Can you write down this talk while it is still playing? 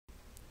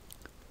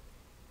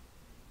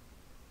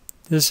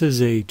This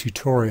is a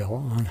tutorial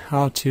on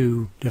how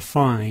to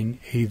define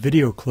a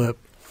video clip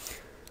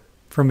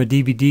from a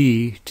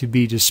DVD to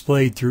be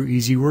displayed through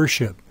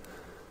EasyWorship.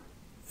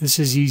 This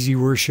is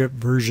EasyWorship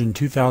version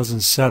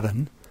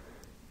 2007,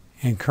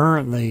 and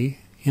currently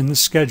in the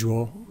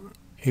schedule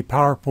a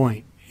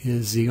PowerPoint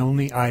is the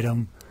only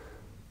item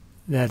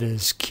that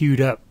is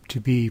queued up to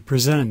be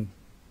presented.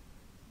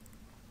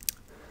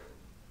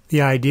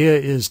 The idea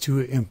is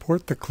to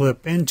import the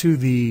clip into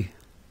the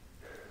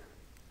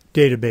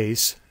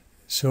database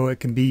so it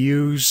can be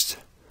used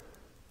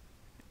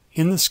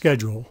in the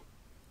schedule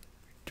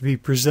to be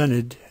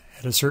presented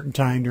at a certain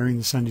time during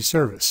the Sunday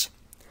service.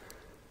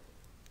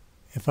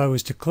 If I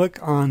was to click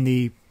on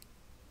the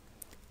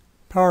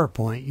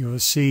PowerPoint, you will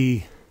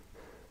see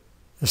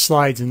the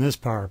slides in this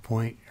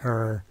PowerPoint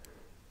are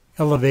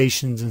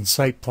elevations and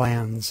site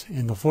plans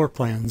and the floor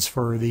plans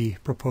for the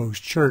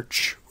proposed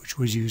church, which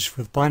was used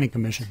for the Planning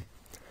Commission.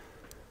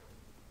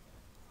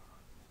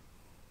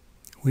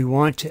 We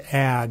want to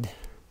add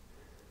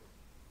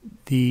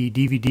the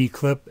DVD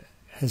clip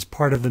as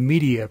part of the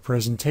media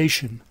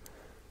presentation.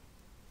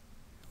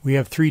 We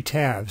have three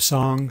tabs: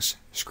 Songs,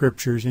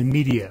 Scriptures, and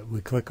Media.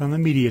 We click on the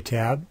Media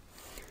tab,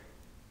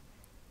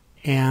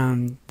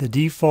 and the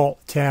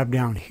default tab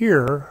down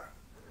here,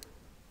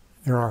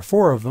 there are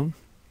four of them,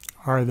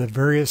 are the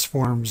various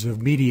forms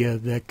of media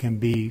that can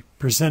be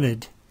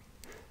presented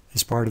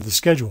as part of the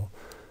schedule.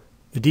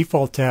 The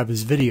default tab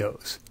is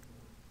Videos.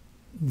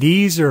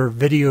 These are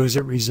videos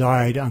that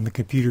reside on the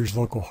computer's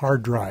local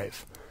hard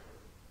drive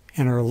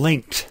and are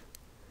linked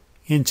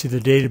into the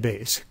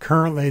database.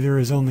 Currently there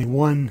is only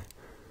one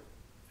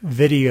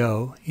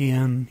video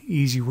in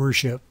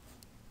EasyWorship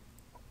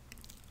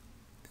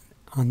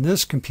on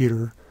this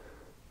computer,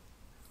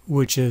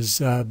 which has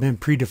been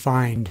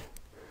predefined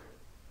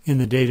in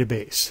the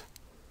database.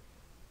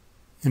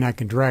 And I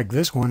can drag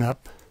this one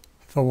up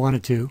if I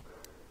wanted to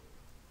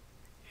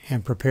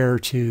and prepare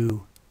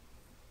to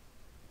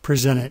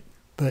present it,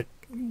 but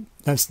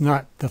that's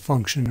not the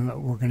function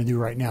that we're going to do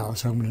right now,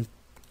 so I'm going to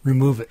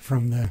remove it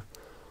from the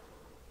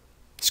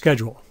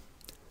schedule.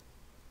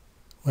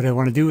 What I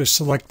want to do is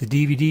select the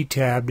DVD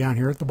tab down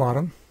here at the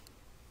bottom,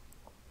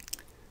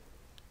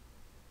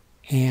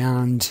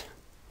 and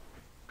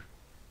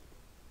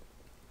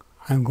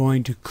I'm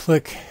going to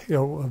click,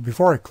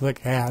 before I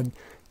click Add,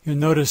 you'll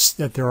notice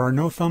that there are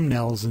no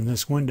thumbnails in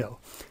this window.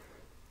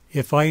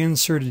 If I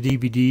insert a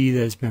DVD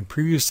that has been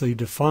previously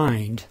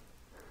defined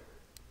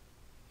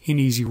in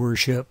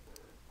EasyWorship,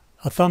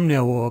 a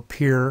thumbnail will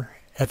appear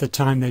at the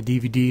time that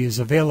DVD is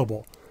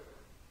available,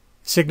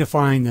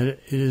 signifying that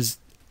it is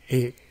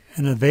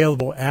an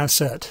available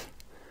asset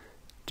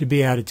to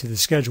be added to the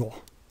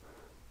schedule.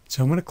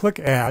 So I'm going to click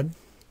Add,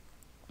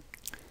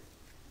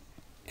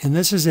 and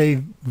this is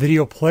a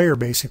video player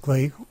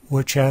basically,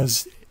 which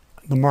has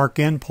the mark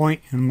in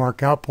point and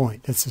mark out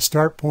point. That's the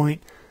start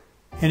point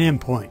and end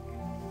point.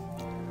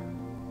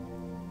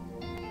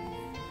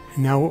 And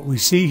now what we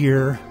see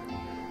here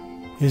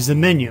is the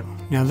menu.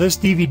 Now this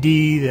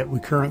DVD that we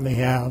currently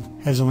have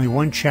has only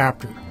one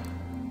chapter,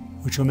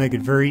 which will make it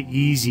very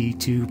easy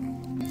to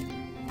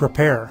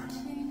prepare.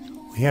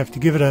 We have to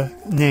give it a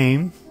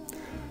name.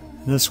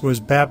 This was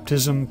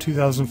Baptism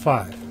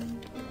 2005.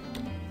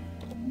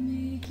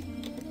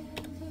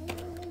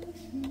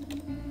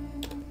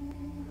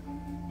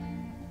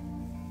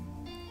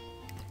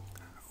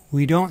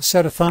 We don't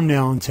set a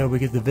thumbnail until we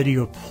get the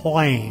video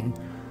playing,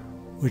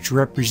 which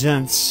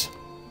represents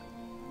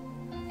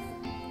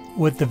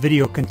what the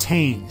video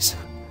contains.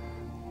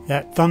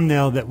 That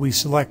thumbnail that we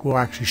select will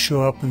actually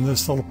show up in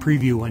this little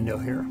preview window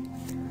here.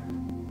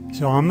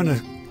 So I'm going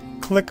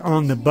to click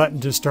on the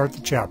button to start the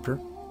chapter. I'm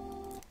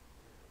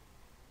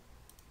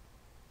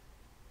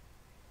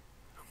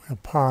going to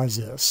pause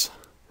this.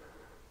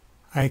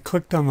 I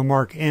clicked on the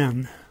mark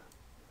N.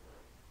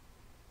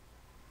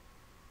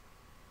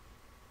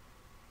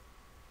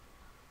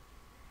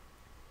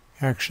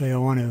 Actually,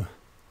 I'll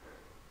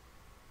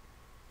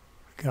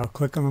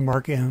click on the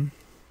mark N,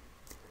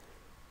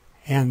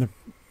 and the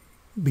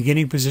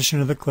beginning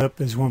position of the clip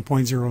is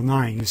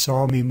 1.09. You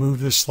saw me move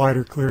this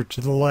slider clear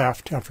to the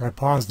left after I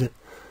paused it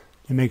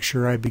to make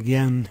sure I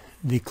begin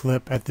the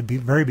clip at the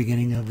very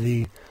beginning of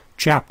the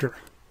chapter.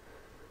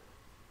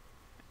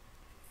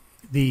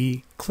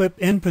 The clip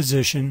in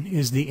position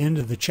is the end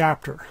of the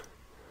chapter.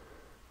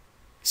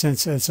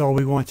 Since that's all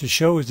we want to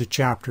show is the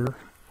chapter,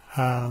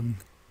 the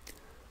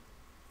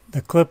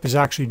clip is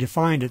actually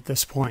defined at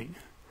this point.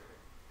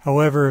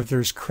 However, if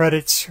there's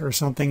credits or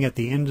something at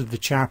the end of the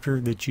chapter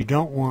that you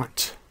don't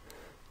want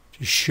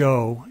to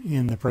show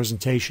in the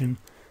presentation,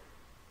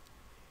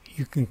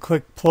 you can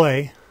click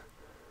play.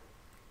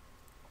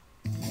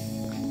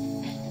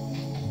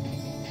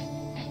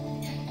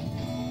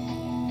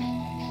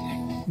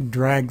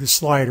 Drag the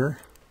slider,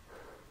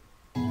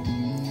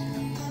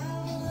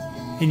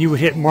 and you would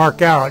hit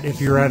mark out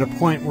if you're at a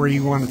point where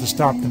you wanted to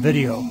stop the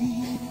video.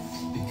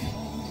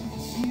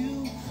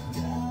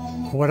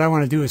 What I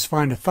want to do is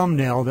find a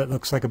thumbnail that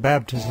looks like a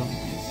baptism.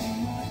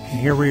 And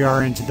here we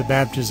are into the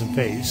baptism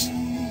phase.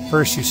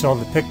 First you saw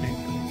the picnic.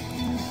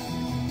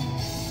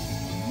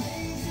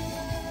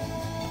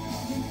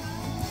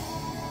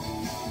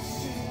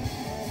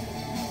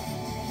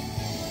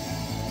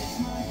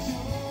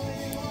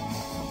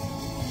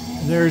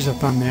 there's a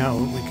thumbnail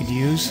we could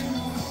use.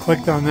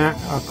 Clicked on that.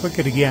 I'll click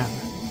it again.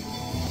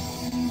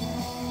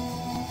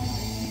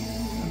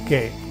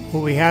 Okay,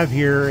 what we have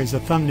here is a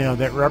thumbnail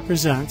that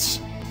represents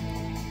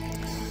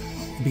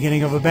the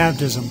beginning of a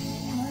baptism.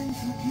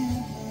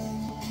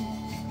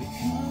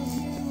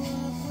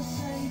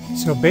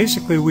 So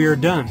basically we are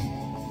done.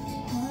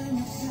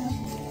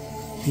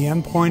 The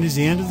end point is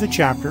the end of the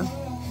chapter.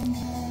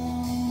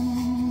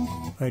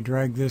 If I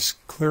drag this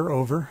clear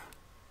over,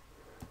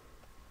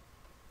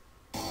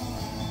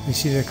 you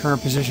see the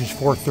current position is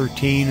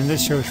 413 and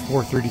this shows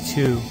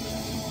 432.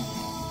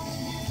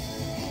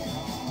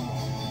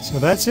 So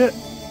that's it.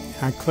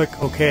 I click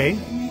OK.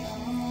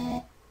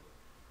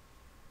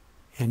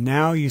 And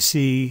now you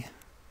see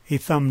a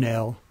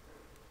thumbnail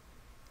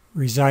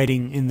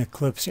residing in the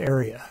clips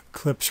area,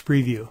 clips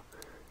preview.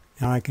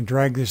 Now I can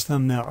drag this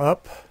thumbnail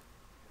up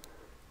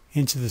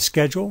into the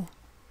schedule,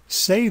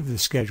 save the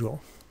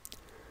schedule.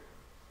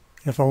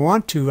 If I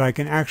want to, I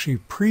can actually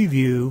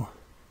preview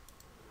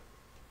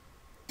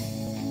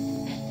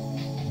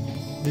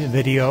the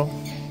video.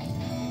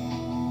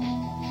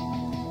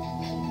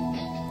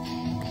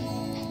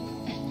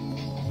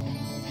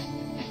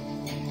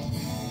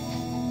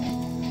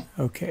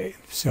 Okay,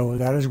 so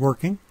that is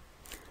working.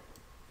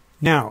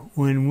 Now,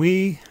 when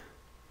we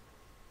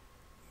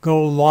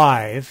go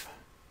live,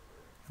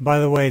 by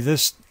the way,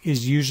 this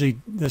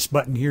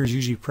button here is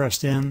usually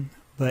pressed in,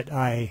 but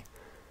I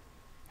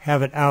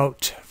have it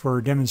out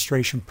for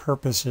demonstration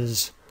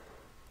purposes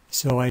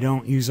so I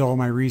don't use all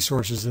my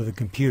resources of the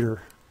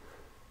computer.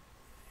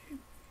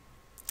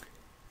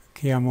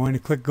 Okay, I'm going to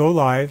click Go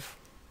Live.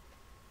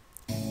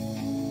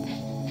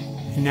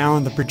 And now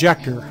on the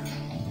projector,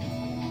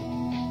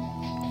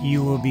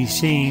 you will be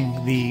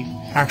seeing the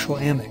actual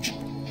image.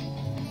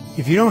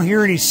 If you don't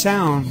hear any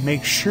sound,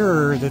 make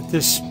sure that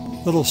this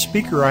little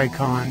speaker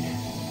icon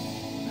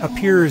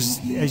appears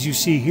as you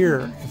see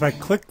here. If I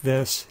click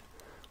this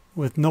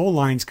with no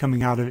lines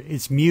coming out of it,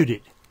 it's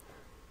muted.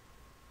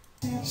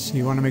 So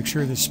you want to make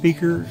sure the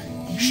speaker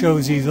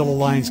shows these little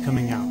lines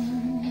coming out.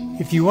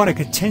 If you want to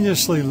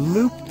continuously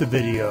loop the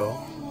video,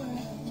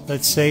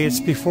 let's say it's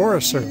before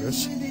a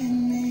service,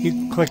 you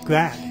can click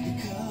that.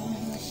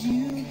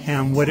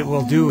 And what it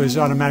will do is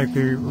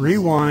automatically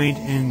rewind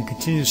and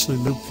continuously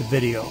loop the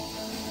video.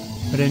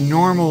 But in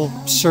normal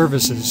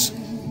services,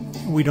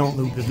 we don't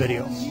loop the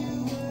video.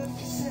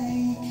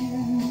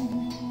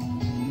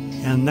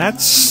 And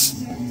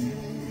that's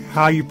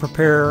how you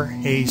prepare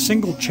a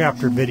single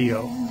chapter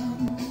video.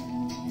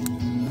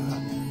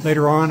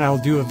 Later on, I'll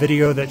do a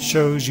video that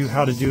shows you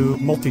how to do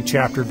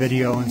multi-chapter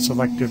video and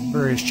select the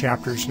various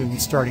chapters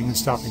and starting and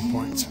stopping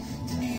points.